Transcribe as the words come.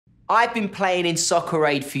I've been playing in soccer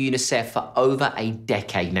aid for Unicef for over a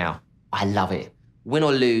decade now. I love it. Win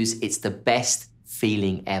or lose, it's the best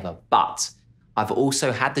feeling ever. But I've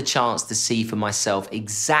also had the chance to see for myself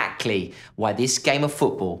exactly why this game of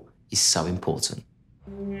football is so important.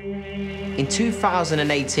 In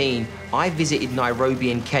 2018, I visited Nairobi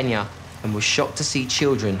in Kenya and was shocked to see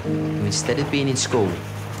children who, instead of being in school,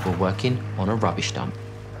 were working on a rubbish dump.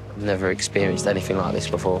 I've never experienced anything like this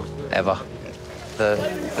before, ever.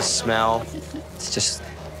 The smell, it's just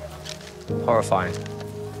horrifying.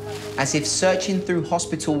 As if searching through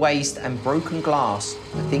hospital waste and broken glass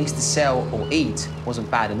for things to sell or eat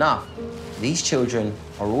wasn't bad enough, these children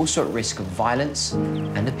are also at risk of violence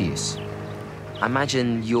and abuse.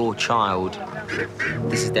 Imagine your child,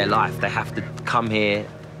 this is their life. They have to come here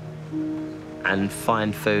and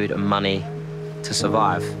find food and money to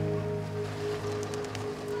survive.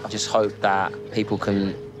 I just hope that people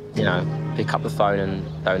can, you know, pick up the phone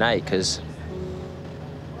and donate, because,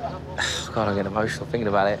 God, I get emotional thinking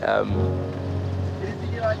about it.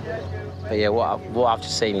 But yeah, what I've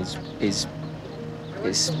just seen is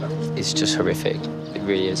just horrific. It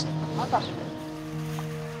really is.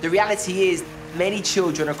 The reality is, many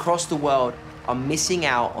children across the world are missing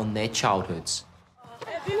out on their childhoods.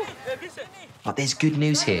 But there's good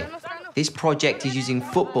news here. This project is using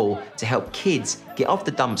football to help kids get off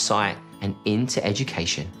the dump site and into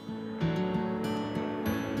education.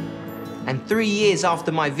 And 3 years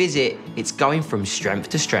after my visit, it's going from strength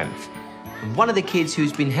to strength. And one of the kids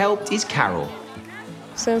who's been helped is Carole.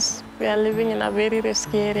 Since we are living in a very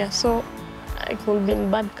risky area, so I could be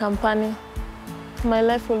in bad company. My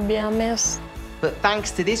life will be a mess. But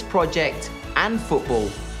thanks to this project and football,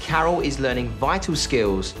 Carole is learning vital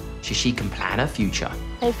skills so she can plan her future.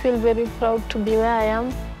 I feel very proud to be where I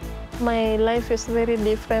am. My life is very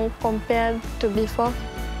different compared to before.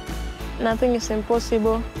 Nothing is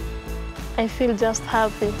impossible. I feel just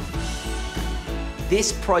happy.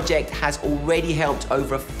 This project has already helped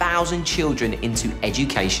over 1,000 children into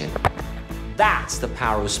education. That's the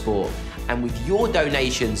power of sport. And with your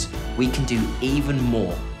donations, we can do even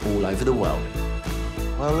more all over the world.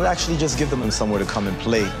 Well, we'll actually just give them somewhere to come and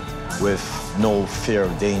play with no fear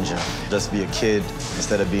of danger. Just be a kid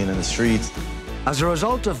instead of being in the streets. As a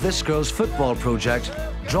result of this girls' football project,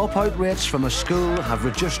 dropout rates from a school have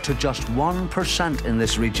reduced to just 1% in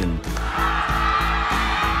this region.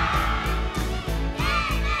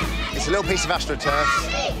 It's a little piece of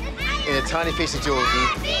AstroTurf in a tiny piece of Jordan,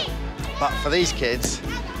 but for these kids,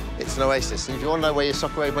 it's an oasis. And if you want to know where your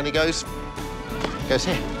soccer aid money goes, it goes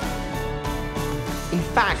here. In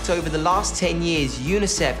fact, over the last 10 years,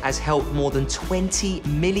 Unicef has helped more than 20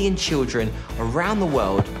 million children around the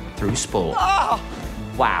world through sport. Oh!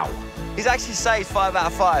 Wow. He's actually saved 5 out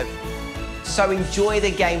of 5. So enjoy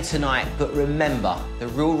the game tonight, but remember, the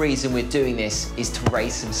real reason we're doing this is to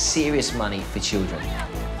raise some serious money for children.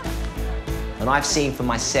 And I've seen for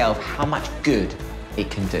myself how much good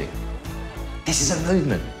it can do. This is a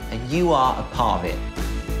movement, and you are a part of it.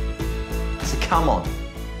 So come on.